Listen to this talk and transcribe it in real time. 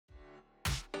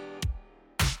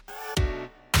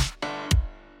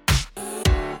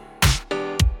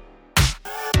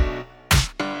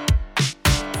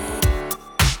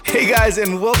guys,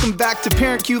 and welcome back to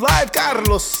Parent Q Live.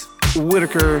 Carlos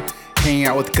Whitaker hanging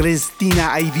out with Christina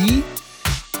Ivy.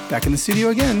 Back in the studio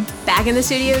again. Back in the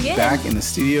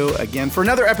studio again for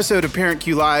another episode of Parent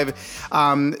Q Live.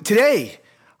 Today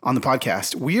on the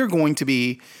podcast, we are going to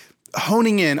be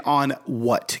honing in on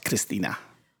what, Christina?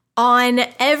 On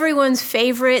everyone's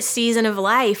favorite season of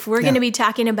life, we're going to be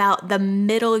talking about the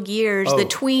middle years, the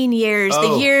tween years,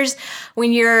 the years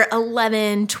when you're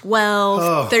 11,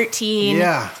 12, 13.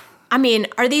 Yeah. I mean,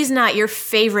 are these not your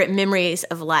favorite memories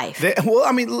of life?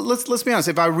 Let's be honest.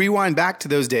 If I rewind back to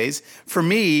those days, for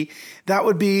me, that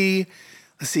would be,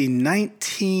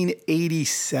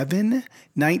 1987,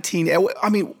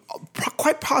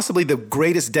 quite possibly the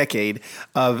greatest decade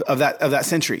of that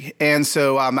century. And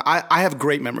so I have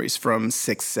great memories from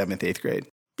 6th, 7th, 8th grade.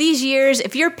 These years,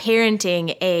 if you're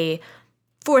parenting a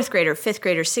 4th grader, 5th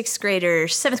grader, 6th grader,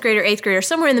 7th grader, 8th grader,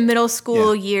 somewhere in the middle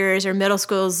school years or middle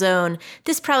school zone,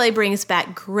 this probably brings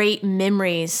back great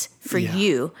memories for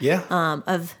you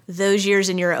of those years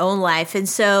in your own life. And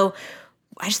so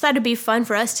I just thought it'd be fun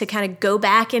for us to kind of go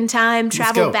back in time,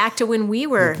 travel back to when we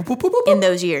were in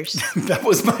those years. That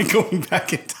was my going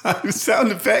back in time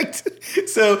sound effect.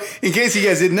 So in case you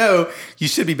guys didn't know, you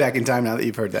should be back in time now that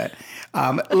you've heard that.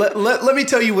 Let me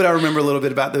tell you what I remember a little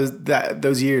bit about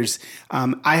those years.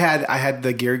 I had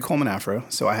the Gary Coleman afro.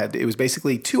 So it was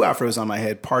basically 2 afros on my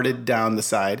head parted down the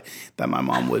side that my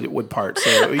mom would part.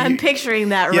 So I'm picturing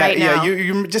that right now. Yeah,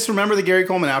 you just remember the Gary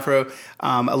Coleman afro,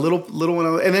 a little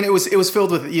one, and then it was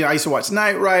filled with, I used to watch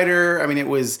Knight Rider. I mean, it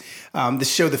was the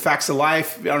show The Facts of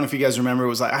Life. I don't know if you guys remember. It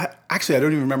was like, I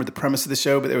don't even remember the premise of the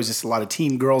show, but there was just a lot of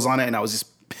teen girls on it, and I was just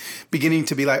beginning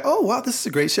to be like, oh wow, this is a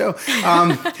great show.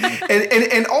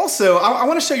 And also, I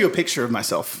want to show you a picture of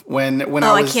myself when I was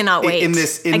I cannot wait.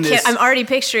 I'm already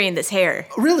picturing this hair.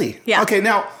 Really? Yeah. Okay,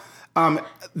 now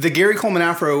the Gary Coleman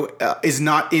afro is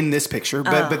not in this picture,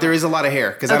 but there is a lot of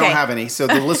hair because I don't have any. So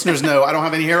the listeners know I don't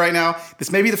have any hair right now.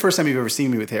 This may be the first time you've ever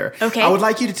seen me with hair. Okay. I would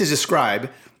like you to describe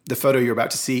the photo you're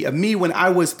about to see of me when I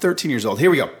was 13 years old.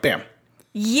 Here we go. Bam.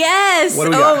 Yes. What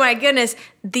do we got? Oh my goodness.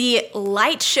 The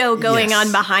light show going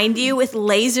on behind you with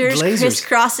lasers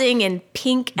crisscrossing in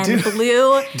pink and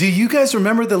blue. Do you guys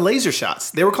remember the laser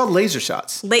shots? They were called laser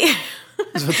shots.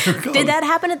 That's what they were called. Did that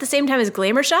happen at the same time as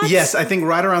glamour shots? Yes, I think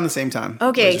right around the same time.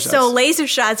 Okay, so laser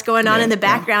shots going on in the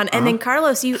background. And then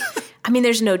Carlos,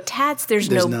 there's no tats, there's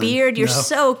no beard. You're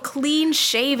so clean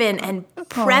shaven and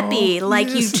preppy,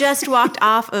 you just walked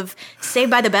off of Saved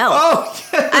by the Bell. Oh,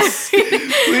 yes.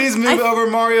 Please move over,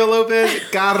 Mario Lopez.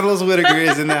 Carlos Whitaker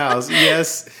is in the house.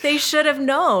 Yes. They should have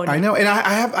known. I know. And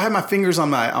I have my fingers on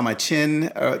my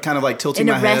chin, kind of like tilting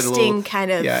my head a little. In a resting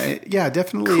kind of. Yeah,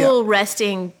 definitely. Cool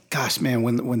resting. Gosh, man,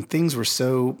 when things were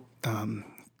so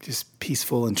just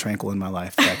peaceful and tranquil in my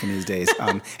life back in these days.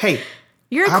 Hey.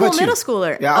 You're a cool middle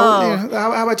schooler. Yeah.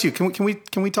 How about you? Can we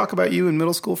talk about you in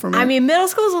middle school for a minute? I mean, middle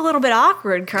school is a little bit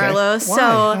awkward, Carlos. Okay. Why?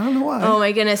 So I don't know why. Oh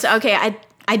my goodness. Okay, I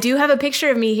do have a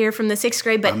picture of me here from the 6th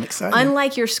grade, but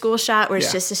unlike your school shot where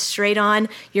it's just a straight on,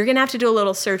 you're gonna have to do a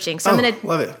little searching. So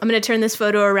love it. I'm gonna turn this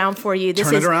photo around for you.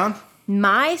 Turn it around.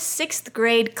 My 6th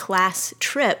grade class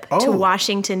trip to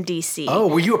Washington, D.C. Oh,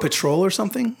 were you a patrol or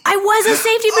something? I was a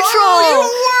safety patrol. Oh, you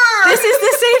were! This is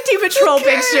the safety patrol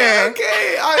picture.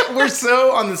 Okay, we're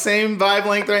so on the same vibe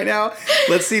length right now.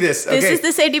 Let's see this. Okay. This is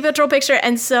the safety patrol picture,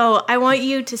 and so I want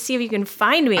you to see if you can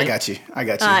find me. I got you.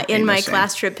 In my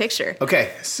class trip picture.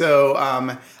 Okay, so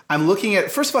I'm looking at,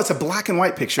 first of all, it's a black and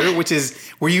white picture, which is,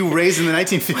 were you raised in the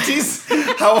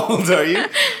 1950s? How old are you?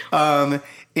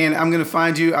 And I'm going to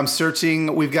find you. I'm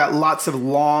searching. We've got lots of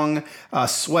long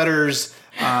sweaters.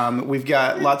 We've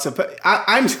got lots of.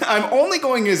 I'm only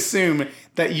going to assume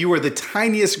that you are the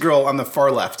tiniest girl on the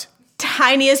far left.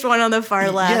 Tiniest one on the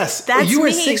far left. Yes. That's you were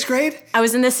me. in 6th grade? I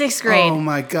was in the 6th grade. Oh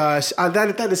my gosh,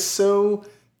 that is so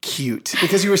cute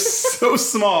because you were so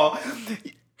small.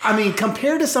 I mean,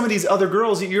 compared to some of these other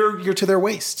girls, you're to their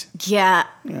waist. Yeah.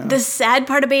 The sad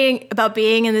part about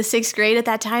being in the 6th grade at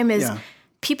that time is.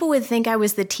 People would think I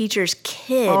was the teacher's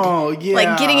kid. Oh, yeah.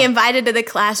 Like getting invited to the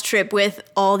class trip with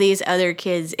all these other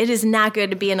kids. It is not good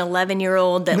to be an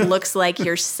 11-year-old that looks like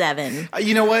you're 7.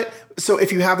 You know what? So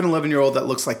if you have an 11-year-old that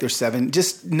looks like they're 7,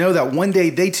 just know that one day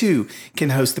they too can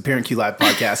host the Parent Q Live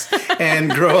podcast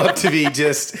and grow up to be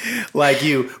just like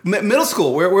you. Middle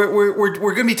school, we're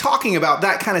going to be talking about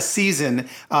that kind of season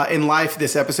in life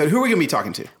this episode. Who are we going to be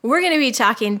talking to? We're going to be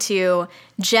talking to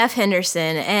Jeff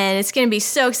Henderson, and it's going to be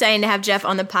so exciting to have Jeff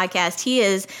on the podcast. He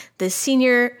is the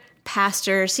senior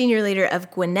pastor, senior leader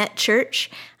of Gwinnett Church,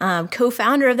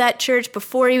 co-founder of that church.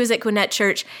 Before he was at Gwinnett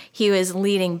Church, he was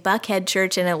leading Buckhead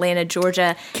Church in Atlanta,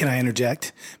 Georgia. Can I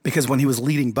interject? Because when he was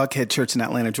leading Buckhead Church in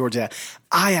Atlanta, Georgia,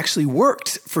 I actually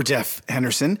worked for Jeff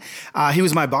Henderson. He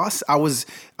was my boss. I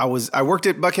worked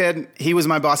at Buckhead. He was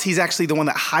my boss. He's actually the one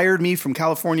that hired me from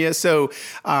California. So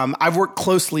I've worked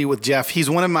closely with Jeff. He's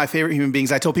one of my favorite human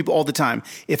beings. I tell people all the time,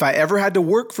 if I ever had to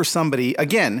work for somebody,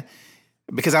 again,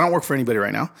 because I don't work for anybody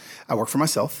right now, I work for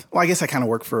myself. Well, I guess I kind of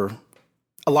work for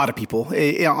a lot of people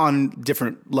on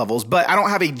different levels, but I don't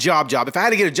have a job. If I had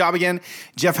to get a job again,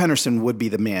 Jeff Henderson would be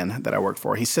the man that I worked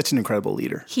for. He's such an incredible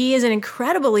leader. He is an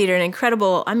incredible leader,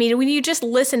 when you just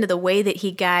listen to the way that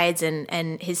he guides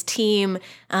and his team,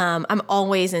 I'm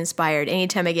always inspired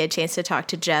anytime I get a chance to talk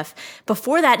to Jeff.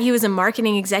 Before that, he was a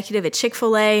marketing executive at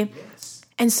Chick-fil-A. Yes.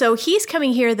 And so he's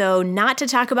coming here, though, not to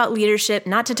talk about leadership,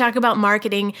 not to talk about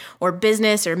marketing or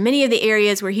business or many of the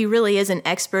areas where he really is an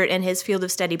expert in his field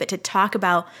of study, but to talk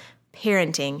about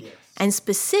parenting. Yes. And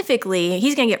specifically,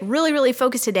 he's going to get really, really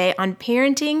focused today on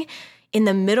parenting in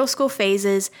the middle school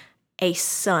phases, a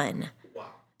son.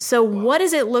 So what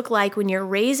does it look like when you're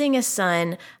raising a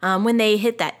son when they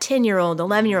hit that 10-year-old,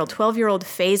 11-year-old, 12-year-old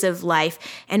phase of life?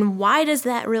 And why does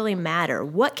that really matter?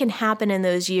 What can happen in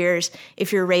those years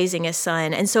if you're raising a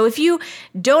son? And so if you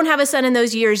don't have a son in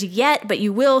those years yet, but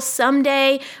you will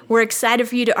someday, we're excited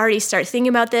for you to already start thinking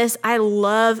about this. I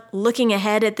love looking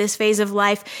ahead at this phase of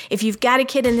life. If you've got a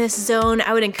kid in this zone,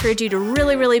 I would encourage you to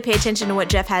really, really pay attention to what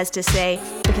Jeff has to say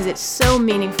because it's so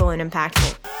meaningful and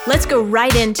impactful. Let's go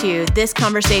right into this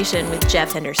conversation with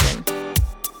Jeff Henderson.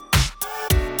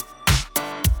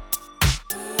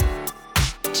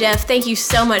 Jeff, thank you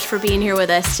so much for being here with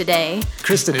us today.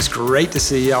 Kristen, it's great to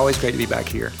see you. Always great to be back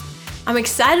here. I'm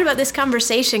excited about this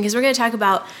conversation because we're going to talk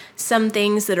about some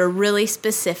things that are really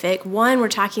specific. One, we're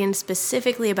talking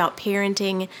specifically about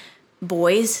parenting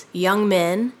boys, young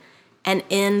men, and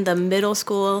in the middle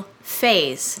school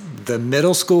phase. The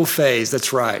middle school phase,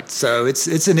 that's right. So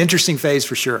it's an interesting phase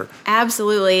for sure.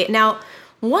 Absolutely. Now,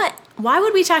 why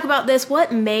would we talk about this?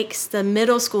 What makes the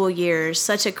middle school years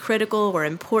such a critical or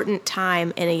important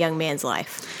time in a young man's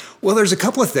life? Well, there's a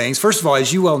couple of things. First of all,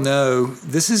 as you well know,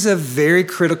 this is a very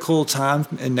critical time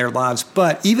in their lives,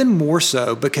 but even more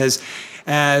so because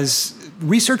as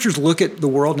researchers look at the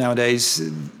world nowadays,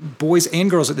 boys and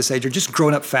girls at this age are just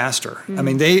growing up faster. Mm-hmm. I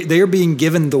mean, they are being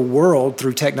given the world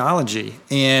through technology.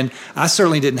 And I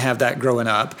certainly didn't have that growing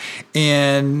up.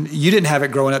 And you didn't have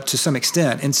it growing up to some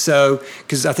extent. And so,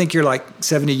 because I think you're like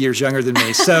 70 years younger than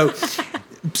me. So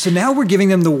now we're giving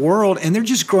them the world and they're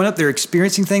just growing up. They're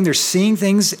experiencing things. They're seeing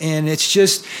things. And it's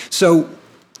just, so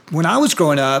when I was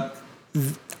growing up,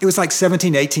 it was like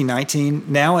 17, 18, 19.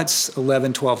 Now it's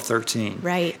 11, 12, 13.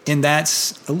 Right. And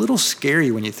that's a little scary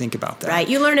when you think about that. Right.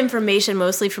 You learn information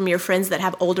mostly from your friends that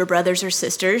have older brothers or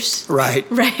sisters. Right.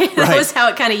 Right. That was how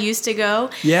it kind of used to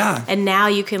go. Yeah. And now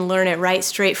you can learn it right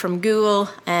straight from Google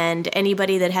and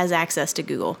anybody that has access to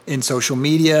Google. In social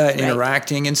media,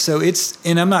 interacting. And so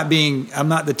and I'm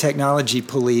not the technology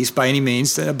police by any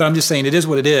means, but I'm just saying it is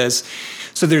what it is.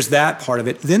 So there's that part of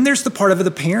it. Then there's the part of the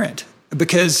parent.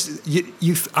 Because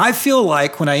I feel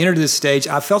like when I entered this stage,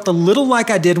 I felt a little like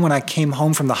I did when I came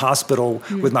home from the hospital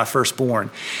with my firstborn.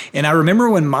 And I remember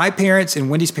when my parents and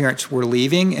Wendy's parents were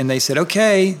leaving and they said,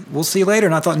 okay, we'll see you later.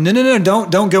 And I thought, no,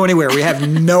 don't go anywhere. We have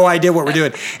no idea what we're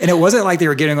doing. And it wasn't like they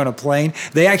were getting on a plane.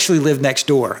 They actually lived next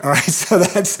door. All right. So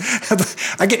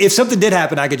if something did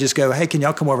happen, I could just go, hey, can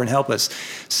y'all come over and help us?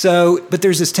 So, but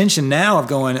there's this tension now of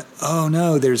going, oh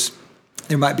no, there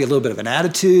might be a little bit of an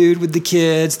attitude with the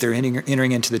kids. They're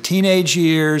entering into the teenage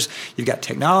years. You've got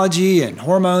technology and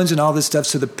hormones and all this stuff.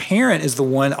 So the parent is the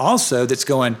one also that's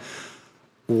going,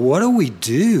 what do we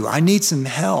do? I need some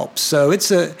help. So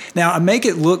now I make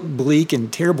it look bleak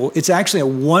and terrible. It's actually a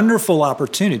wonderful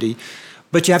opportunity,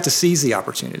 but you have to seize the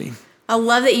opportunity. I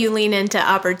love that you lean into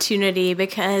opportunity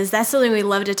because that's something we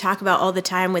love to talk about all the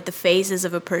time with the phases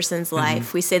of a person's life.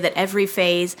 Mm-hmm. We say that every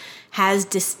phase has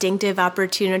distinctive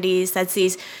opportunities. That's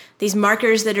these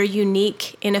markers that are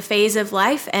unique in a phase of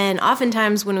life. And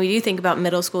oftentimes when we do think about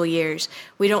middle school years,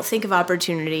 we don't think of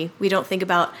opportunity. We don't think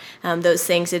about those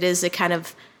things. It is a kind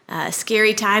of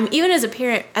scary time. Even as a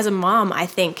parent, as a mom, I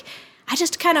think, I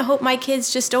just kind of hope my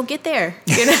kids just don't get there.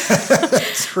 You know?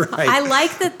 That's right. I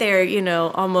like that they're,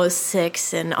 almost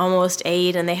 6 and almost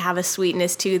 8 and they have a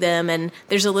sweetness to them. And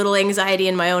there's a little anxiety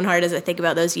in my own heart as I think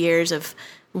about those years of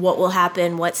what will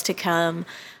happen, what's to come.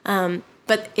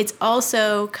 But it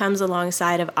also comes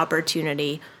alongside of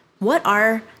opportunity. What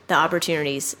are the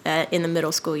opportunities in the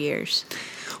middle school years?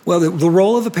 Well, the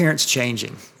role of a parent's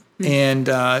changing. And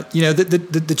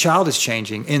the child is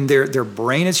changing, and their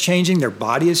brain is changing, their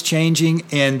body is changing,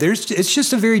 and it's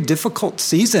just a very difficult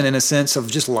season in a sense of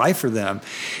just life for them.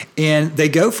 And they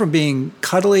go from being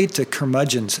cuddly to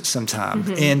curmudgeons sometimes.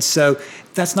 And so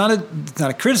that's not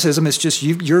a criticism. It's just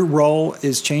your role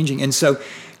is changing, and so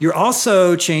you're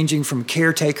also changing from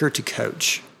caretaker to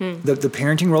coach. The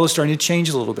parenting role is starting to change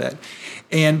a little bit,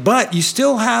 but you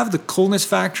still have the coolness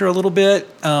factor a little bit.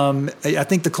 I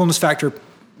think the coolness factor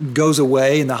goes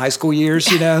away in the high school years,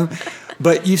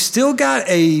 but you've still got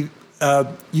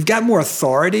you've got more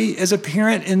authority as a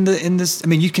parent in this. I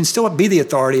mean, you can still be the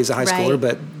authority as a high schooler,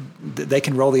 but they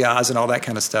can roll the eyes and all that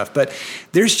kind of stuff. But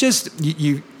there's just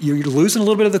you're losing a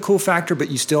little bit of the cool factor, but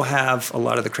you still have a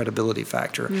lot of the credibility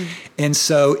factor. And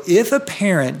so if a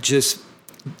parent just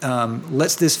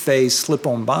lets this phase slip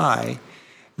on by,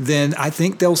 then I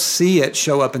think they'll see it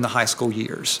show up in the high school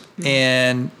years.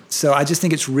 And so I just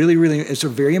think it's it's a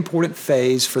very important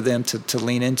phase for them to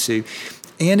lean into.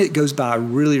 And it goes by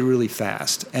really, really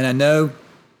fast. And I know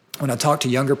when I talk to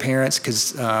younger parents,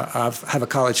 because I have a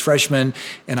college freshman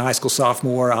and a high school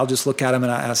sophomore, I'll just look at them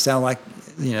and I sound like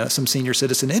some senior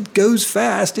citizen. It goes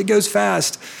fast. It goes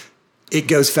fast. It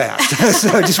goes fast. So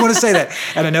I just want to say that.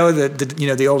 And I know that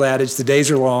the old adage, the days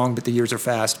are long, but the years are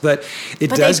fast. But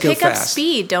it does go fast. But they pick up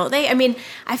speed, don't they? I mean,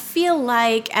 I feel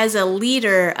like as a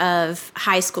leader of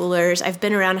high schoolers, I've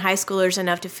been around high schoolers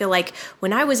enough to feel like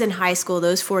when I was in high school,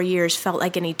 those 4 years felt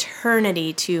like an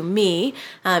eternity to me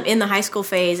in the high school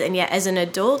phase. And yet as an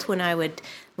adult, when I would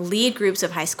lead groups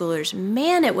of high schoolers,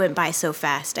 man, it went by so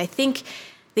fast. I think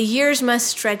the years must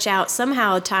stretch out.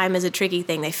 Somehow time is a tricky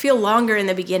thing. They feel longer in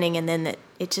the beginning, and then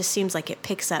it just seems like it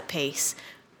picks up pace.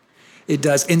 It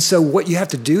does. And so what you have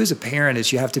to do as a parent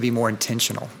is you have to be more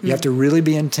intentional. You have to really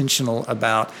be intentional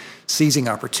about seizing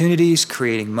opportunities,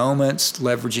 creating moments,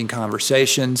 leveraging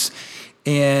conversations.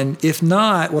 And if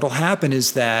not, what will happen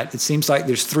is that it seems like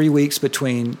there's 3 weeks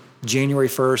between January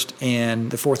 1st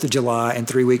and the 4th of July and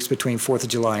 3 weeks between 4th of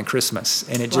July and Christmas.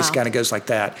 And it just kind of goes like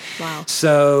that. Wow.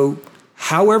 So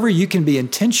however you can be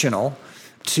intentional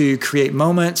to create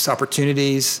moments,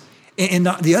 opportunities. And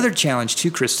the other challenge too,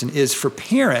 Kristen, is for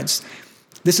parents,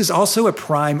 this is also a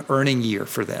prime earning year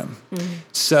for them.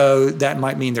 So that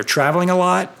might mean they're traveling a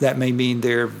lot. That may mean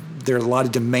there are a lot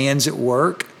of demands at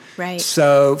work. Right.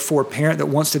 So for a parent that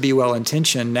wants to be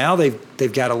well-intentioned, now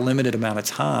they've got a limited amount of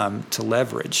time to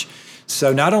leverage.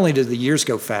 So not only do the years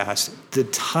go fast, the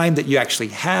time that you actually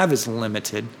have is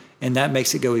limited, and that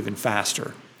makes it go even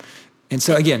faster. And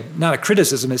so, again, not a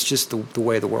criticism, it's just the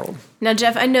way of the world. Now,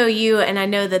 Jeff, I know you, and I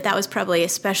know that was probably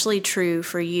especially true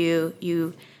for you.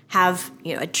 You have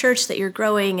a church that you're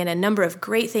growing and a number of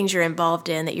great things you're involved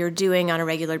in that you're doing on a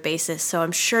regular basis. So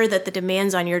I'm sure that the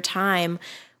demands on your time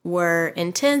were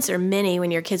intense or many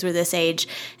when your kids were this age,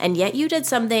 and yet you did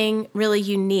something really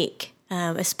unique.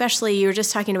 Especially, you were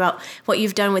just talking about what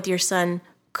you've done with your son,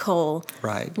 Cole.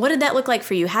 Right. What did that look like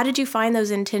for you? How did you find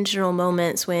those intentional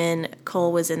moments when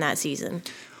Cole was in that season?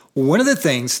 One of the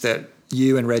things that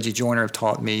you and Reggie Joyner have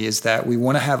taught me is that we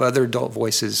want to have other adult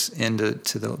voices into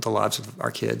the lives of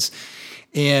our kids.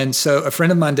 And so a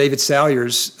friend of mine, David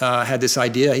Salyers, had this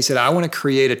idea. He said, I want to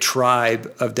create a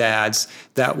tribe of dads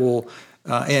that will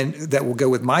go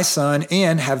with my son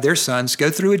and have their sons go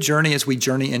through a journey as we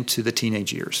journey into the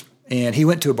teenage years. And he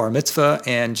went to a bar mitzvah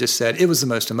and just said, it was the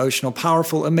most emotional,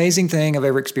 powerful, amazing thing I've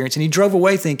ever experienced. And he drove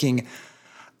away thinking,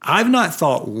 I've not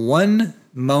thought one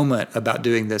moment about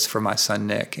doing this for my son,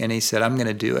 Nick. And he said, I'm going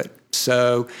to do it.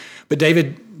 So, but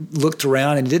David looked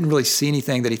around and didn't really see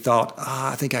anything that he thought,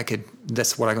 I think I could,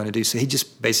 that's what I'm going to do. So he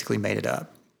just basically made it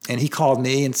up. And he called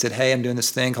me and said, hey, I'm doing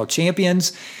this thing called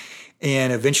Champions.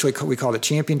 And eventually we called it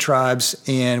Champion Tribes.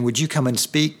 And would you come and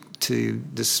speak to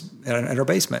this at our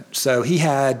basement? So he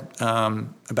had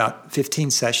about 15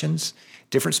 sessions,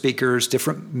 different speakers,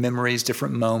 different memories,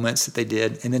 different moments that they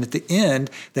did. And then at the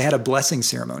end, they had a blessing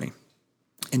ceremony.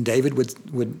 And David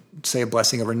would say a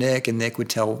blessing over Nick, and Nick would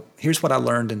tell, here's what I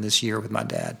learned in this year with my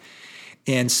dad.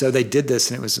 And so they did this,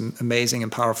 and it was amazing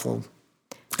and powerful.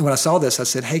 And when I saw this, I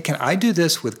said, hey, can I do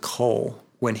this with Cole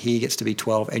when he gets to be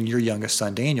 12 and your youngest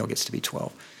son, Daniel, gets to be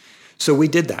 12? So we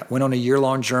did that, went on a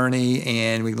year-long journey,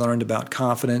 and we learned about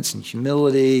confidence and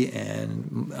humility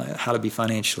and how to be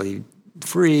financially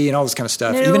free and all this kind of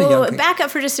stuff. No, back up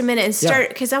for just a minute and start,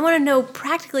 because I want to know,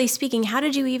 practically speaking, how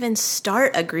did you even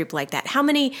start a group like that? How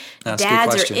many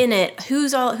dads are in it?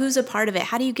 Who's a part of it?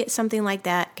 How do you get something like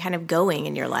that kind of going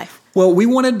in your life? Well, we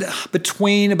wanted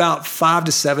between about 5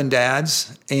 to 7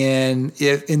 dads, and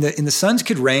the sons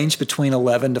could range between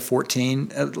 11 to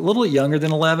 14. A little younger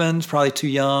than 11 is probably too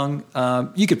young.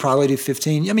 You could probably do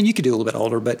 15. I mean, you could do a little bit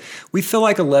older, but we feel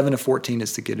like 11 to 14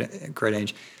 is the great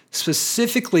age.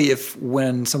 Specifically,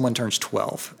 when someone turns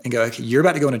 12 and go, okay, you're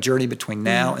about to go on a journey between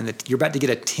now and you're about to get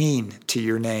a teen to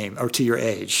your name or to your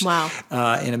age. Wow.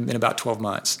 In about 12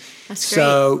 months. That's great.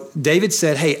 So David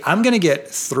said, hey, I'm going to get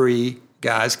 3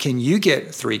 guys. Can you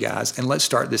get 3 guys? And let's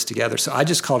start this together. So I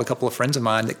just called a couple of friends of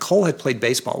mine that Cole had played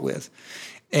baseball with.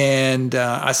 And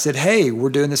I said, hey, we're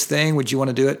doing this thing. Would you want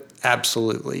to do it?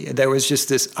 Absolutely. And there was just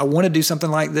this, I want to do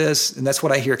something like this. And that's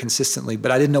what I hear consistently,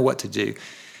 but I didn't know what to do.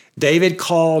 David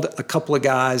called a couple of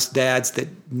guys, dads that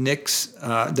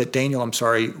Daniel,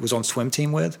 was on swim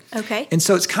team with. Okay. And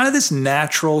so it's kind of this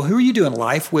natural, who are you doing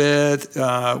life with,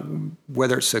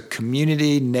 whether it's a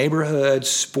community, neighborhood,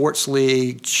 sports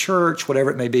league, church, whatever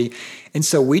it may be. And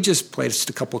so we just played just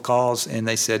a couple of calls and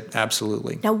they said,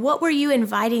 absolutely. Now, what were you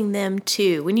inviting them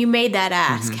to when you made that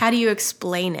ask? How do you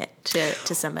explain it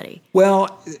to somebody?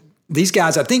 Well, these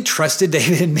guys, I think, trusted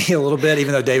David and me a little bit,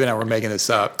 even though David and I were making this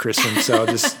up, Kristen. So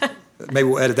maybe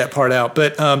we'll edit that part out.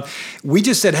 But we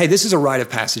just said, hey, this is a rite of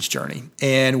passage journey.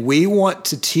 And we want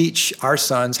to teach our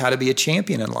sons how to be a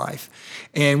champion in life.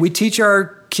 And we teach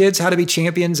our kids how to be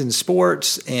champions in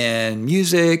sports and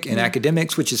music and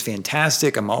academics, which is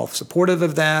fantastic. I'm all supportive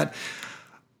of that.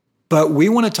 But we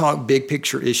want to talk big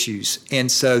picture issues.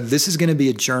 And so this is going to be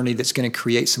a journey that's going to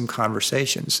create some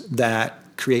conversations that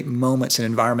create moments and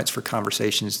environments for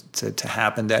conversations to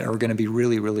happen that are going to be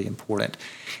really, really important.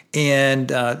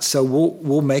 And so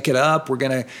we'll make it up. We're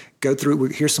going to go through,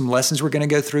 here's some lessons we're going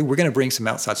to go through. We're going to bring some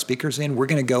outside speakers in. We're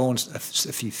going to go on a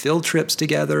few field trips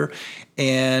together.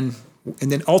 And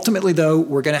then ultimately, though,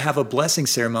 we're going to have a blessing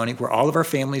ceremony where all of our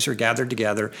families are gathered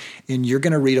together, and you're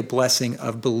going to read a blessing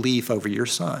of belief over your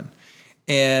son.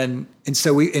 And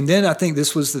then I think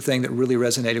this was the thing that really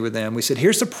resonated with them. We said,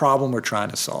 here's the problem we're trying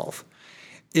to solve.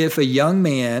 If a young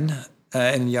man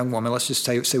and a young woman, let's just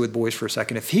say with boys for a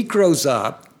second, if he grows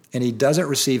up and he doesn't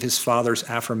receive his father's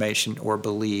affirmation or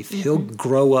belief, he'll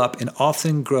grow up and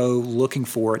often grow looking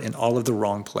for it in all of the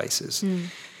wrong places.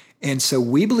 And so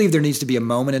we believe there needs to be a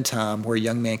moment in time where a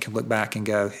young man can look back and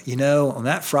go, on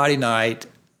that Friday night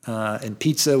and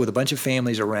pizza with a bunch of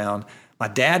families around, my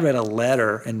dad read a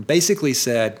letter and basically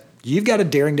said, you've got a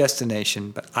daring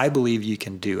destination, but I believe you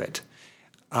can do it.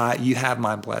 You have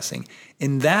my blessing.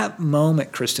 In that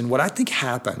moment, Kristen, what I think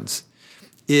happens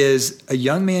is a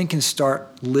young man can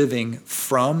start living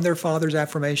from their father's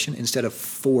affirmation instead of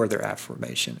for their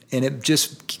affirmation. And it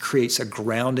just creates a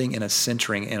grounding and a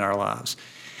centering in our lives.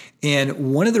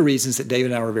 And one of the reasons that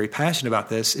David and I were very passionate about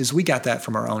this is we got that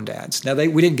from our own dads. Now,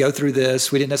 we didn't go through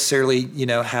this. We didn't necessarily,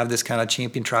 have this kind of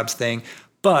champion tribes thing.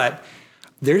 But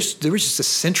there was just a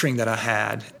centering that I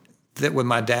had that when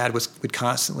my dad would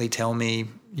constantly tell me,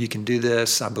 you can do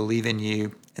this, I believe in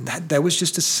you. And that was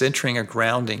just a centering, a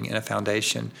grounding, and a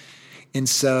foundation. And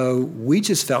so we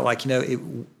just felt like,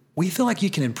 we feel like you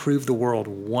can improve the world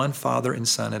one father and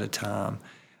son at a time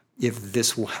if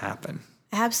this will happen.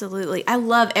 Absolutely. I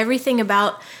love everything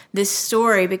about this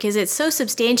story because it's so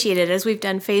substantiated. As we've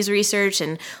done phase research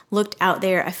and looked out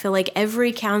there, I feel like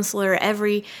every counselor,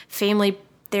 every family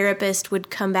therapist would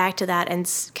come back to that and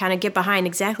kind of get behind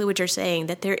exactly what you're saying,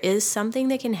 that there is something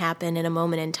that can happen in a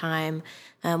moment in time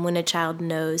when a child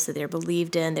knows that they're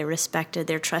believed in, they're respected,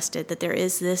 they're trusted, that there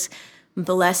is this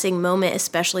blessing moment,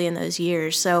 especially in those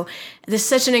years. So this is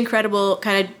such an incredible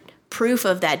kind of proof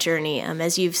of that journey,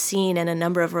 as you've seen in a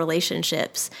number of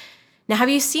relationships. Now, have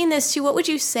you seen this too? What would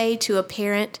you say to a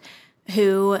parent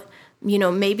who,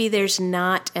 maybe there's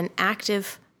not an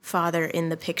active father in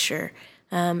the picture?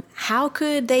 How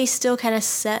could they still kind of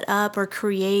set up or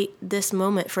create this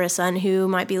moment for a son who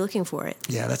might be looking for it?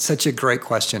 Yeah, that's such a great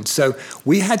question. So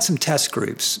we had some test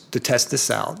groups to test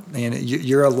this out. And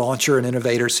you're a launcher, an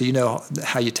innovator, so you know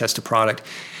how you test a product.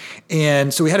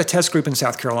 And so we had a test group in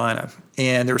South Carolina,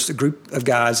 and there was a group of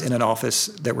guys in an office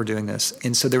that were doing this.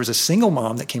 And so there was a single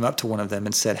mom that came up to one of them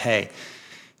and said, hey,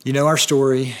 you know our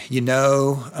story,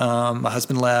 my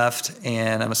husband left,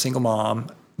 and I'm a single mom,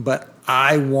 but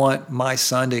I want my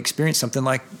son to experience something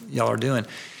like y'all are doing.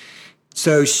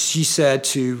 So she said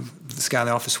to this guy in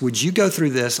the office, would you go through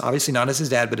this, obviously not as his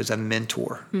dad, but as a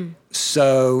mentor?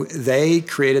 So they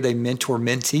created a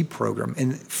mentor-mentee program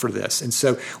for this. And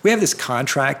so we have this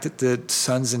contract that the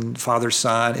sons and fathers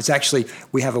sign. It's actually,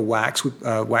 we have a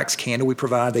wax candle we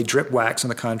provide. They drip wax on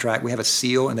the contract. We have a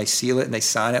seal, and they seal it, and they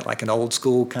sign it like an old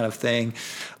school kind of thing.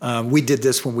 We did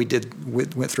this when we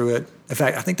went through it. In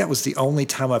fact, I think that was the only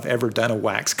time I've ever done a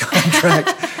wax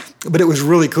contract. But it was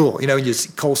really cool. You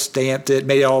just Cole stamped it,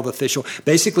 made it all official.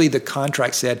 Basically, the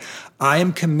contract said, I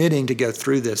am committing to go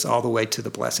through this all the way to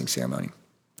the blessing ceremony.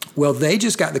 Well, they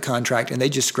just got the contract, and they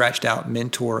just scratched out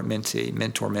mentor, mentee,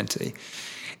 mentor, mentee.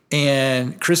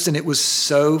 And Kristen, it was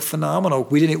so phenomenal.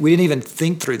 We didn't even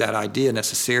think through that idea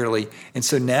necessarily. And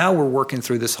so now we're working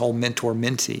through this whole mentor,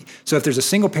 mentee. So if there's a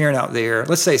single parent out there,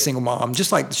 let's say a single mom,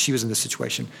 just like she was in this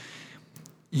situation,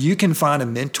 you can find a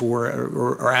mentor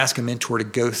or ask a mentor to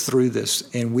go through this,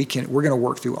 and we're going to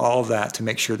work through all of that to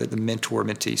make sure that the mentor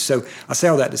mentee. So I say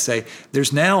all that to say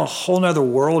there's now a whole nother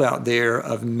world out there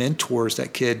of mentors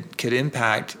that could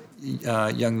impact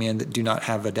young men that do not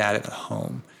have a dad at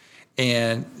home.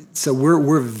 And so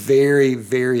we're very,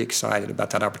 very excited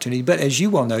about that opportunity. But as you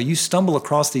well know, you stumble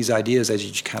across these ideas as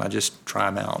you kind of just try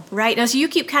them out. Right. Now, so you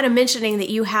keep kind of mentioning that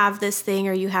you have this thing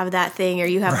or you have that thing or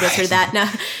you have this or that.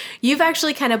 Now, you've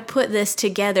actually kind of put this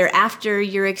together after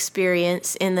your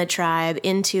experience in the tribe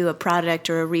into a product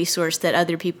or a resource that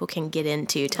other people can get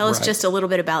into. Tell us just a little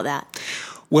bit about that.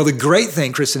 Well, the great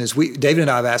thing, Kristen, is David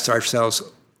and I have asked ourselves,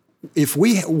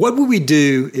 what would we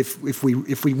do if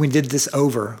we did this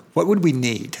over? What would we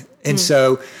need? And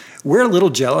so we're a little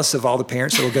jealous of all the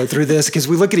parents that will go through this because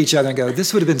we look at each other and go,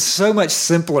 this would have been so much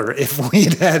simpler if we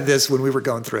had this when we were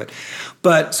going through it.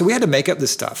 But so we had to make up this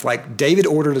stuff. Like David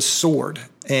ordered a sword,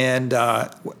 and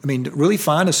really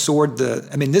find a sword.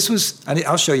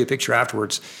 I'll show you a picture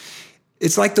afterwards.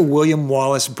 It's like the William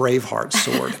Wallace Braveheart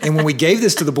sword. And when we gave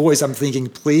this to the boys, I'm thinking,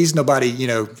 please, nobody,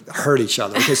 hurt each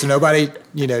other. Okay, so nobody,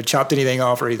 chopped anything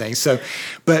off or anything. So,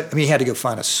 but he had to go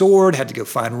find a sword, had to go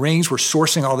find rings. We're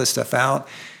sourcing all this stuff out.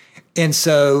 And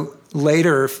so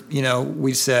later,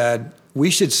 we said, we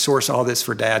should source all this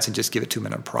for dads and just give it to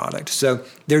them in a product. So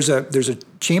there's a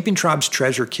Champion Tribes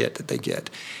treasure kit that they get.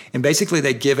 And basically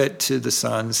they give it to the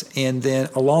sons, and then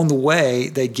along the way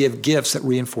they give gifts that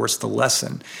reinforce the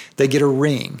lesson. They get a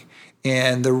ring,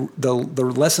 and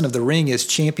the lesson of the ring is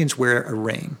champions wear a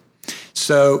ring.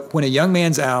 So when a young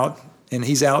man's out and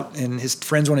he's out and his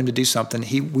friends want him to do something,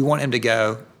 we want him to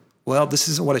go, well, this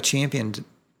isn't what a champion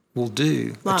will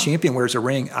do. Wow. A champion wears a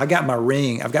ring. I got my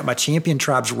ring. I've got my Champion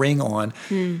Tribes ring on.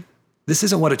 This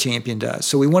isn't what a champion does.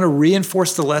 So we want to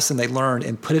reinforce the lesson they learned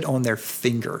and put it on their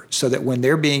finger so that when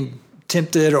they're being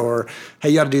tempted or, hey,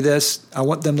 you ought to do this, I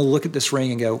want them to look at this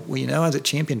ring and go, well, as a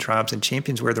Champion Tribes and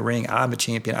champions wear the ring, I'm a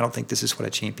champion. I don't think this is what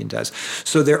a champion does.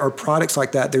 So there are products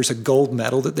like that. There's a gold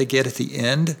medal that they get at the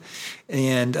end,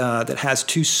 and that has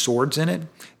 2 swords in it.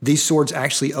 These swords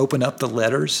actually open up the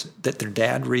letters that the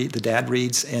dad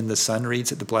reads and the son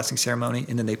reads at the blessing ceremony,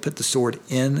 and then they put the sword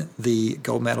in the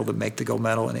gold medal to make the gold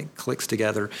medal, and it clicks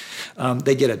together.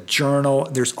 They get a journal.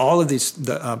 There's all of these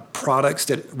products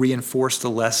that reinforce the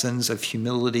lessons of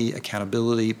humility,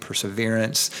 accountability,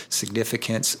 perseverance,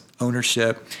 significance,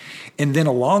 ownership. And then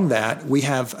along that, we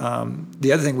have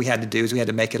the other thing we had to do is we had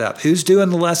to make it up. Who's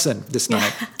doing the lesson this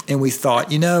night? And we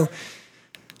thought,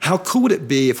 how cool would it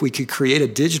be if we could create a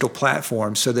digital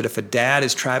platform so that if a dad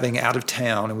is traveling out of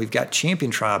town and we've got Champion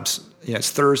Tribes,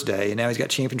 it's Thursday, and now he's got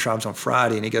Champion Tribes on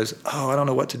Friday, and he goes, I don't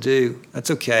know what to do.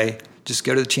 That's okay. Just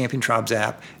go to the Champion Tribes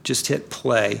app, just hit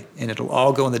play, and it'll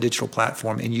all go on the digital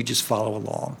platform, and you just follow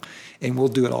along, and we'll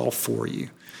do it all for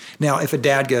you. Now, if a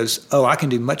dad goes, I can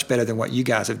do much better than what you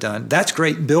guys have done, that's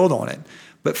great, build on it.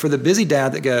 But for the busy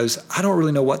dad that goes, I don't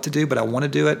really know what to do, but I want to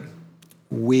do it,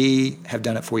 we have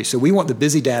done it for you. So we want the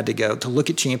busy dad to look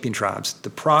at Champion Tribes, the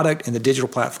product and the digital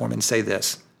platform, and say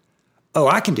this,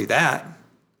 I can do that.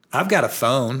 I've got a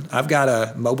phone. I've got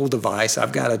a mobile device.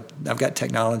 I've got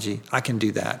technology. I can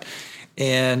do that.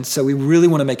 And so we really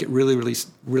want to make it really, really,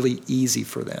 really easy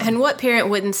for them. And what parent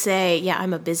wouldn't say, yeah,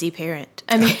 I'm a busy parent?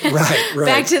 I mean, right.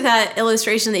 Back to that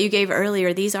illustration that you gave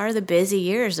earlier, these are the busy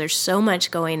years. There's so much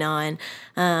going on.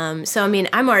 I'm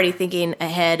already thinking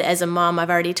ahead. As a mom, I've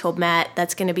already told Matt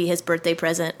that's going to be his birthday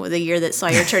present with the year that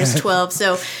Sawyer turns 12.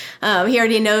 So he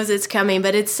already knows it's coming,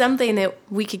 but it's something that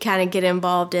we could kind of get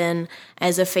involved in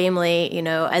as a family.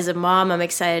 As a mom, I'm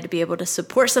excited to be able to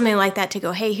support something like that, to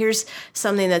go, hey, here's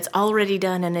something that's already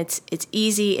done, and it's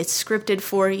easy, it's scripted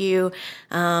for you.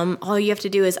 All you have to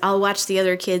do is I'll watch the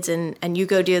other kids and you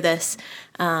go do this.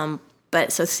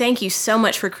 But so thank you so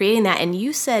much for creating that. And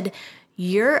you said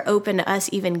you're open to us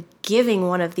even giving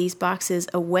one of these boxes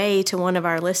away to one of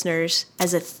our listeners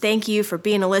as a thank you for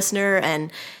being a listener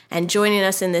and joining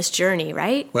us in this journey,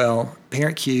 right? Well,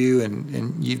 Parent Q,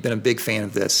 and you've been a big fan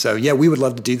of this. So, yeah, we would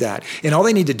love to do that. And all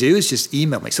they need to do is just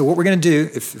email me. So what we're going to do,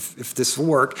 if this will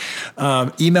work,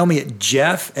 email me at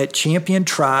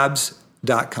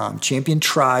jeff@championtribes.com,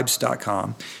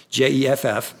 championtribes.com,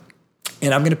 Jeff.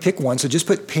 And I'm going to pick one. So just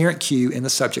put Parent Q in the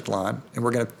subject line, and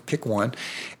we're going to pick one.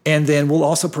 And then we'll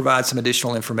also provide some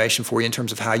additional information for you in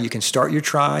terms of how you can start your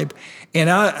tribe.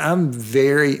 And I'm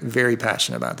very, very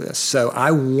passionate about this. So I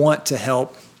want to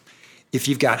help. If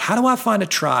you've got, how do I find a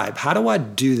tribe? How do I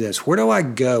do this? Where do I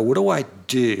go? What do I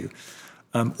do?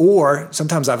 Or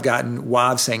sometimes I've gotten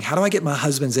wives saying, how do I get my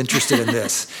husbands interested in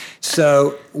this?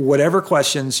 So whatever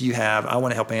questions you have, I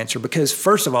want to help answer. Because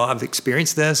first of all, I've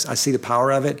experienced this. I see the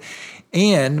power of it.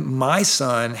 And my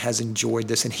son has enjoyed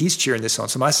this, and he's cheering this on.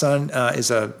 So my son is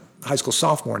a high school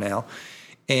sophomore now.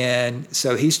 And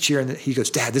so he's cheering. He goes,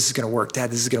 Dad, this is going to work.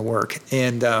 Dad, this is going to work.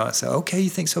 And so, okay, you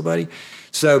think so, buddy?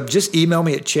 So just email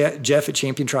me at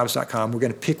jeff@championtribes.com. We're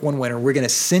going to pick one winner. We're going to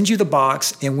send you the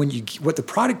box. And what the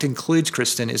product includes,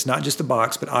 Kristen, is not just the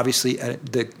box, but obviously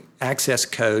the access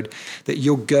code that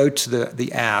you'll go to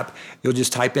the app. You'll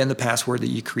just type in the password that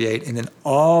you create, and then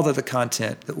all of the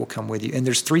content that will come with you. And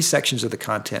there's 3 sections of the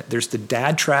content. There's the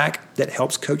dad track that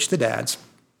helps coach the dads.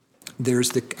 There's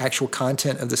the actual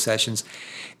content of the sessions.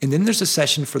 And then there's a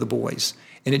session for the boys.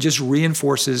 And it just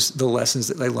reinforces the lessons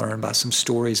that they learn by some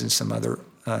stories and some other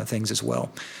things as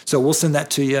well. So we'll send that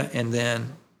to you.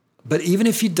 But even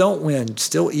if you don't win,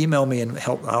 still email me and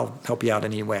I'll help you out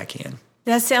in any way I can.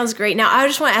 That sounds great. Now, I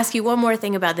just want to ask you one more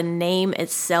thing about the name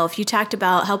itself. You talked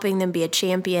about helping them be a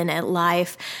champion at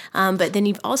life, but then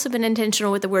you've also been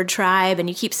intentional with the word tribe, and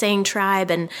you keep saying tribe,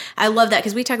 and I love that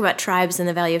because we talk about tribes and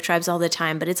the value of tribes all the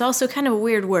time, but it's also kind of a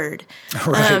weird word. Right,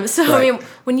 right. I mean,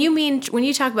 when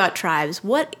you talk about tribes,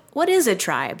 what is a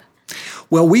tribe?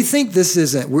 Well, we think this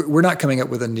isn't, we're not coming up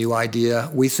with a new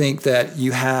idea. We think that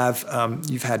you've had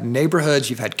neighborhoods,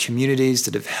 you've had communities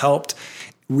that have helped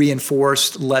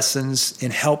reinforced lessons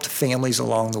and helped families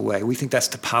along the way. We think that's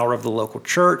the power of the local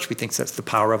church. We think that's the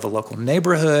power of the local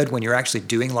neighborhood when you're actually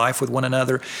doing life with one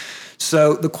another.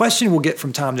 So the question we'll get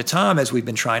from time to time as we've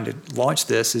been trying to launch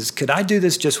this is, could I do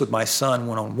this just with my son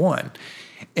one-on-one?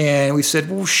 And we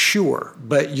said, well, sure,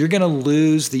 but you're going to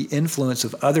lose the influence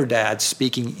of other dads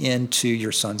speaking into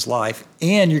your son's life,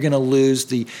 and you're going to lose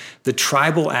the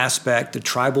tribal aspect, the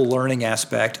tribal learning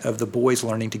aspect of the boys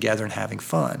learning together and having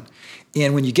fun.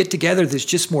 And when you get together, there's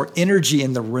just more energy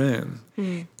in the room.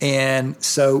 Mm. And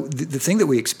so the thing that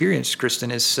we experienced,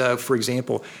 Kristen, is, for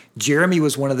example, Jeremy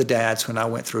was one of the dads when I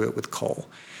went through it with Cole.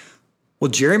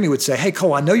 Well, Jeremy would say, hey,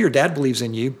 Cole, I know your dad believes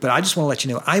in you, but I just want to let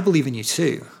you know I believe in you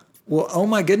too. Well, oh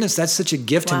my goodness, that's such a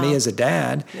gift to me as a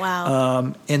dad.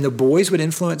 Wow. And the boys would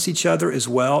influence each other as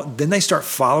well. Then they start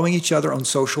following each other on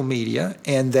social media,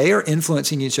 and they are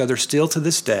influencing each other still to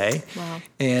this day. Wow.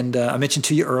 And I mentioned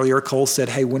to you earlier, Cole said,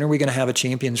 hey, when are we going to have a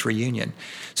champions reunion?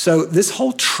 So this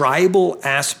whole tribal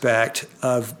aspect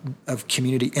of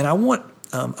community, and I want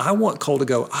Cole to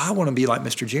go, I want to be like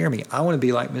Mr. Jeremy. I want to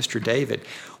be like Mr. David.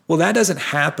 Well, that doesn't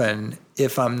happen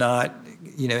if I'm not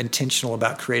intentional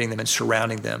about creating them and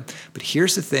surrounding them. But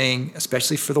here's the thing,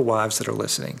 especially for the wives that are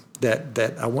listening, that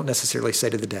I won't necessarily say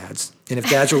to the dads. And if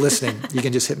dads are listening, you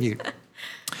can just hit mute.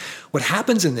 What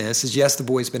happens in this is, yes, the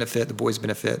boys benefit, the boys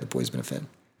benefit, the boys benefit.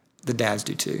 The dads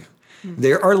do too. Mm-hmm.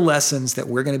 There are lessons that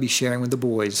we're going to be sharing with the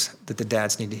boys that the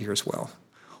dads need to hear as well.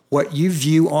 What you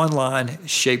view online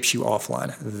shapes you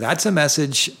offline. That's a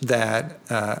message that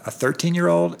a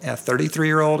 13-year-old, a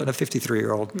 33-year-old, and a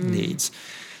 53-year-old needs.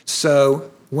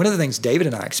 So one of the things David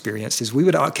and I experienced is we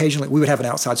would have an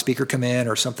outside speaker come in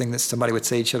or something that somebody would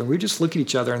say to each other. We would just look at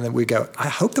each other and then we'd go, I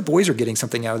hope the boys are getting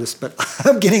something out of this, but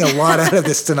I'm getting a lot out of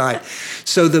this tonight.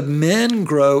 So the men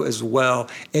grow as well,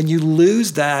 and you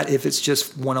lose that if it's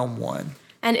just one-on-one.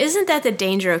 And isn't that the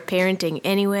danger of parenting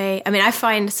anyway? I mean, I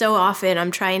find so often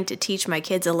I'm trying to teach my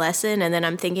kids a lesson, and then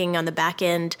I'm thinking on the back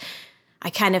end, I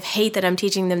kind of hate that I'm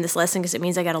teaching them this lesson because it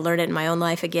means I got to learn it in my own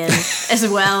life again as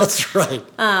well. That's right.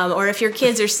 Or if your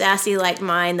kids are sassy like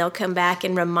mine, they'll come back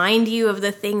and remind you of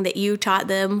the thing that you taught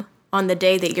them on the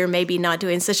day that you're maybe not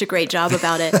doing such a great job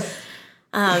about it.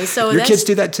 So your kids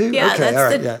do that too? Yeah,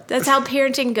 okay, that's how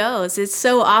parenting goes. It's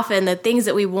so often the things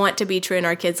that we want to be true in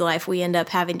our kids' life, we end up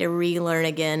having to relearn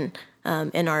again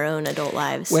in our own adult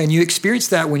lives. When you experience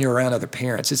that when you're around other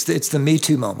parents, it's the Me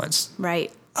Too moments.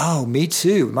 Right. Oh, me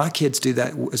too. My kids do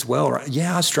that as well. Or,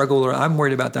 yeah, I struggle, or I'm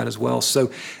worried about that as well.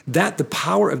 So the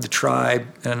power of the tribe,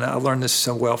 and I learned this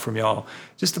so well from y'all,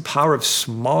 just the power of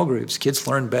small groups. Kids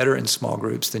learn better in small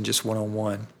groups than just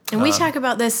one-on-one. And we talk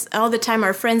about this all the time.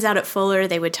 Our friends out at Fuller,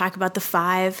 they would talk about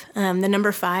the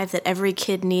number 5, that every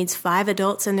kid needs 5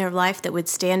 adults in their life that would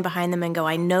stand behind them and go,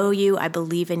 I know you, I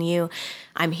believe in you,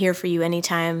 I'm here for you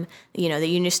anytime, that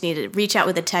you just need to reach out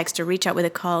with a text or reach out with a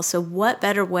call. So what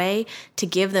better way to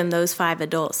give them those 5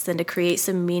 adults than to create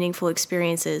some meaningful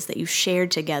experiences that you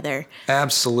shared together?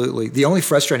 Absolutely. The only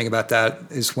frustrating about that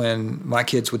is when my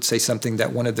kids would say something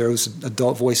that one of those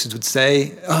adult voices would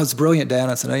say, oh, it's brilliant, Dad.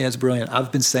 I said, oh, yeah, it's brilliant.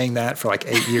 I've been saying that for like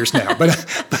 8 years now.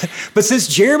 But since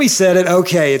Jeremy said it,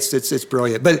 okay, it's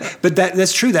brilliant. But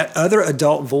that's true. That other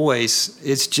adult voice,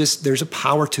 it's just, there's a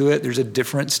power to it. There's a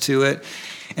difference to it.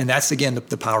 And that's, again,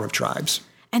 the power of tribes.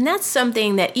 And that's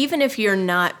something that even if you're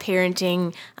not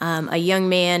parenting a young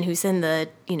man who's in the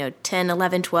 10,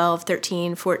 11, 12,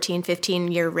 13, 14,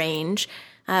 15-year range,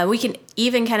 we can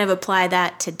even kind of apply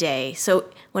that today. So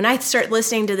when I start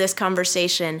listening to this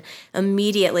conversation,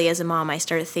 immediately as a mom, I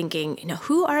start thinking,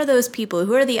 who are those people?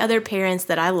 Who are the other parents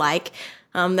that I like,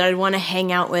 that I'd want to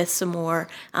hang out with some more,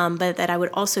 but that I would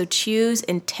also choose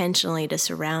intentionally to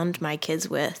surround my kids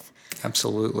with?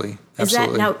 Absolutely. Is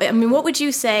that now? What would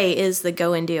you say is the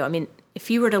go and do?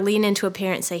 If you were to lean into a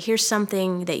parent and say, "Here's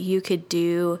something that you could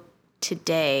do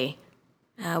today,"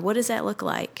 what does that look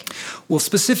like? Well,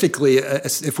 specifically,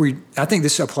 I think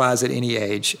this applies at any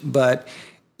age, but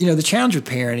the challenge with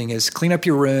parenting is clean up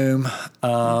your room,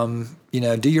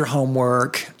 do your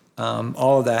homework,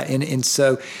 all of that, and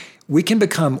so we can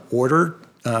become order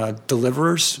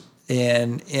deliverers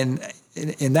and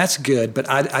that's good, but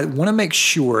I want to make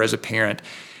sure as a parent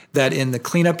that in the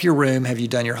clean up your room, have you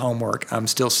done your homework, I'm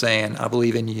still saying I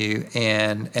believe in you,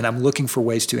 and I'm looking for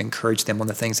ways to encourage them on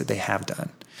the things that they have done.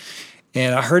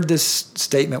 And I heard this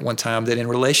statement one time that in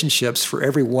relationships, for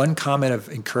every 1 comment of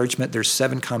encouragement, there's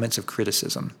 7 comments of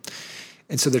criticism.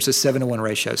 And so there's a 7-to-1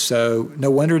 ratio. So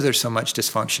no wonder there's so much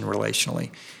dysfunction relationally.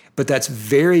 But that's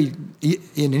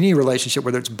in any relationship,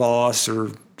 whether it's boss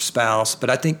or spouse, but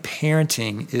I think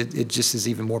parenting, it just is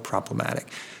even more problematic.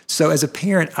 So as a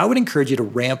parent, I would encourage you to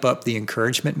ramp up the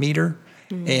encouragement meter.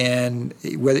 And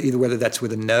whether that's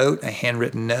with a note, a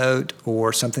handwritten note,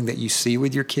 or something that you see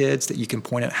with your kids that you can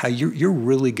point out how you're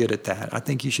really good at that. I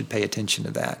think you should pay attention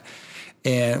to that.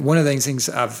 And one of the things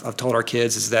I've told our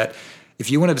kids is that if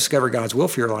you want to discover God's will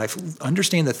for your life,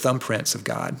 understand the thumbprints of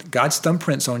God. God's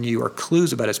thumbprints on you are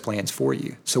clues about his plans for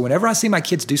you. So whenever I see my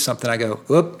kids do something, I go,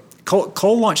 whoop.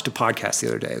 Cole launched a podcast the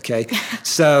other day, okay?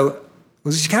 So it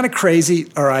was kind of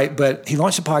crazy, all right, but he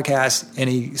launched a podcast and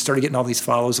he started getting all these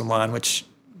follows online, which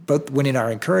both Winnie and I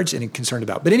are encouraged and concerned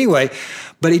about. But anyway,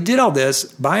 he did all this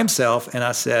by himself, and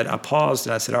I paused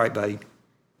and I said, all right, buddy,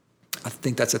 I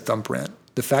think that's a thumbprint.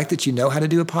 The fact that you know how to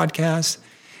do a podcast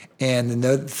and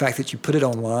the fact that you put it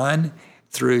online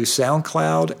through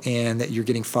SoundCloud and that you're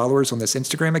getting followers on this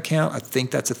Instagram account, I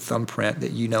think that's a thumbprint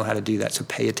that you know how to do that. So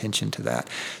pay attention to that.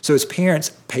 So as parents,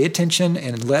 pay attention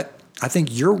and I think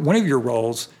one of your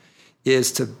roles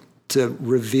is to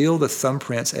reveal the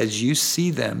thumbprints as you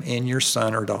see them in your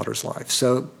son or daughter's life.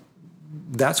 So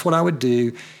that's what I would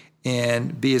do,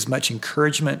 and be as much the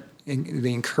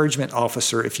encouragement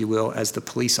officer, if you will, as the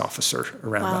police officer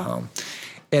around the home.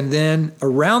 And then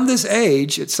around this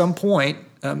age, at some point,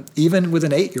 even with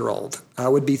an 8-year-old, I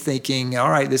would be thinking, all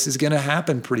right, this is going to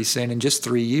happen pretty soon in just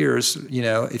 3 years.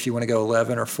 If you want to go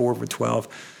 11 or 4 or 12,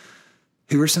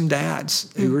 who are some dads?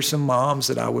 Who are some moms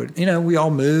that I would, we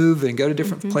all move and go to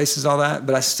different places, all that.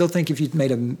 But I still think if you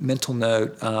made a mental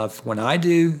note of when I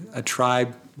do a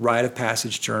tribe rite of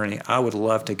passage journey, I would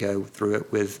love to go through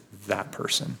it with that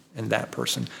person and that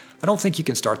person. I don't think you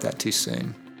can start that too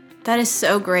soon. That is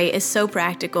so great. It's so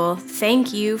practical.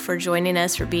 Thank you for joining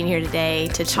us, for being here today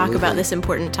to talk about this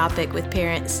important topic with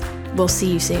parents. We'll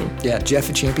see you soon. Yeah, Jeff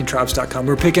at championtribes.com.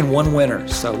 We're picking one winner,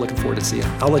 so looking forward to seeing.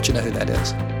 I'll let you know who that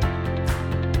is.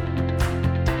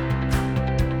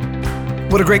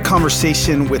 What a great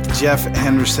conversation with Jeff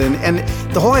Henderson, and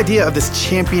the whole idea of this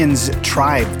Champions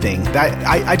Tribe thing. That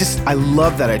I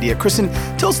love that idea. Kristen,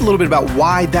 tell us a little bit about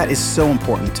why that is so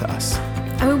important to us.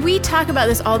 We talk about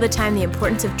this all the time, the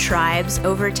importance of tribes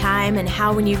over time, and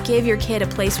how when you give your kid a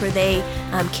place where they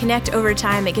connect over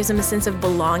time, it gives them a sense of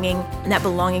belonging, and that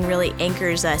belonging really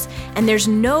anchors us. And there's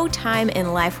no time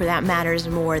in life where that matters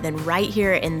more than right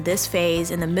here in this phase,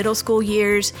 in the middle school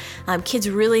years. Kids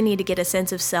really need to get a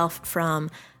sense of self from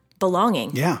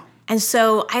belonging. Yeah. And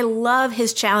so I love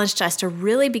his challenge to us to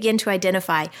really begin to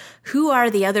identify who are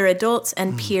the other adults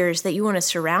and peers that you want to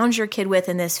surround your kid with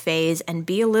in this phase, and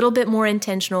be a little bit more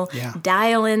intentional,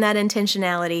 dial in that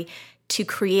intentionality, to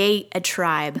create a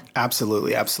tribe.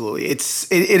 Absolutely.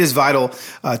 It is vital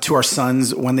to our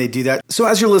sons when they do that. So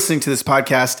as you're listening to this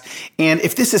podcast, and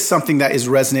if this is something that is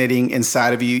resonating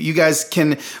inside of you, you guys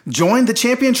can join the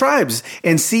Champion Tribes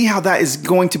and see how that is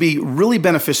going to be really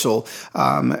beneficial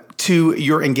to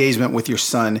your engagement with your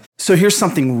son. So here's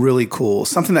something really cool.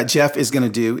 Something that Jeff is going to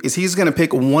do is he's going to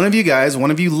pick one of you guys,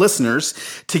 one of you listeners,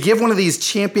 to give one of these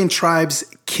Champion Tribes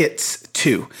kits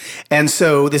to. And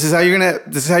so this is how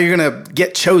you're gonna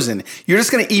get chosen. You're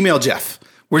just gonna email Jeff.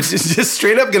 We're just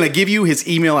straight up gonna give you his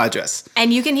email address.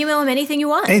 And you can email him anything you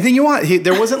want. Anything you want.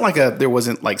 There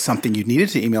wasn't like something you needed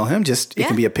to email him. Just it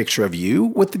can be a picture of you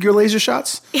with your laser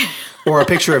shots, or a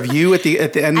picture of you at the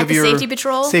end of your safety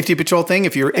patrol thing.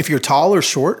 If you're tall or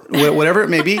short, whatever it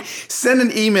may be, send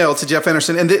an email to Jeff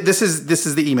Anderson. And this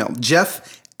is the email: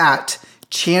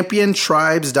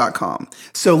 jeff@championtribes.com.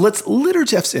 So let's litter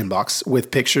Jeff's inbox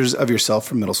with pictures of yourself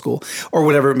from middle school or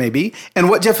whatever it may be. And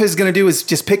what Jeff is going to do is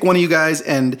just pick one of you guys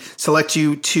and select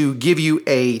you to give you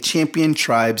a Champion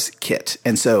Tribes kit.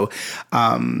 And so,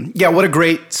 what a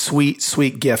great,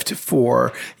 sweet gift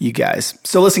for you guys.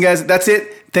 So listen, guys, that's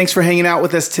it. Thanks for hanging out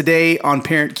with us today on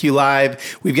Parent Q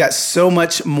Live. We've got so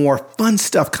much more fun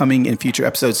stuff coming in future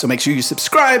episodes. So make sure you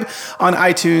subscribe on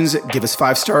iTunes, give us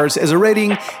 5 stars as a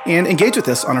rating, and engage with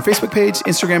us on our Facebook page,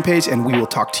 Instagram page, and we will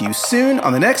talk to you soon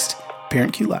on the next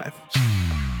Parent Q Live.